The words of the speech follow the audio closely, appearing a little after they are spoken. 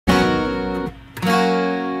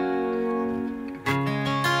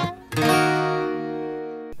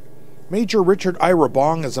Major Richard Ira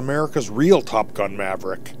Bong is America's real Top Gun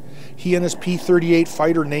maverick. He and his P-38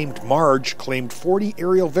 fighter named Marge claimed 40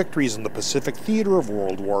 aerial victories in the Pacific theater of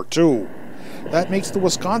World War II. That makes the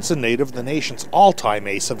Wisconsin native the nation's all-time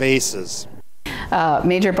ace of aces.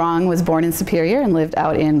 Major Bong was born in Superior and lived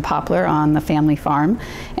out in Poplar on the family farm,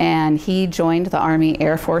 and he joined the Army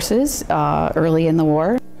Air Forces early in the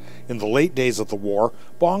war. In the late days of the war,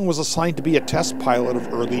 Bong was assigned to be a test pilot of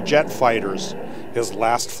early jet fighters. His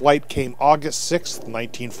last flight came August 6,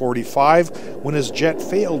 1945, when his jet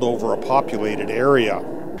failed over a populated area.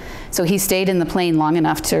 So he stayed in the plane long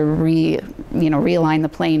enough to realign the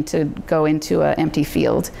plane to go into an empty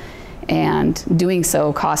field, and doing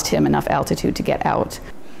so cost him enough altitude to get out.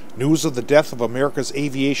 News of the death of America's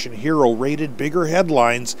aviation hero rated bigger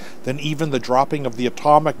headlines than even the dropping of the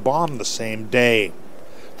atomic bomb the same day.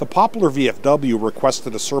 The Poplar VFW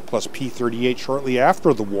requested a surplus P-38 shortly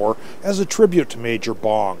after the war as a tribute to Major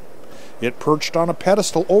Bong. It perched on a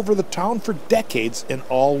pedestal over the town for decades in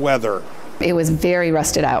all weather. It was very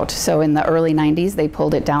rusted out, so in the early 90s they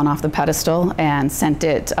pulled it down off the pedestal and sent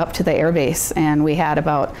it up to the airbase, and we had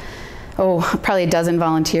about, probably a dozen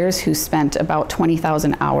volunteers who spent about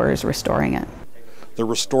 20,000 hours restoring it. The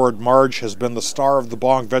restored Marge has been the star of the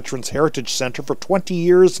Bong Veterans Heritage Center for 20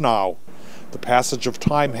 years now. The passage of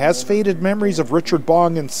time has faded memories of Richard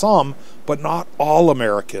Bong in some, but not all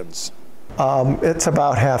Americans. It's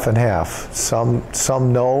about half and half.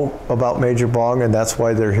 Some know about Major Bong and that's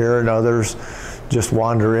why they're here, and others just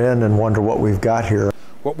wander in and wonder what we've got here.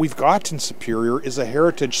 What we've got in Superior is a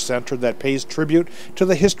heritage center that pays tribute to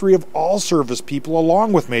the history of all service people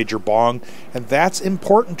along with Major Bong, and that's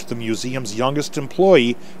important to the museum's youngest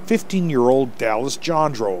employee, 15-year-old Dallas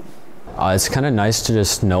Jondro. It's kind of nice to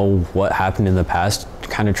just know what happened in the past,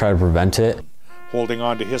 kind of try to prevent it. Holding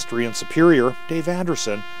on to history in Superior, Dave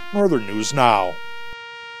Anderson, Northern News Now.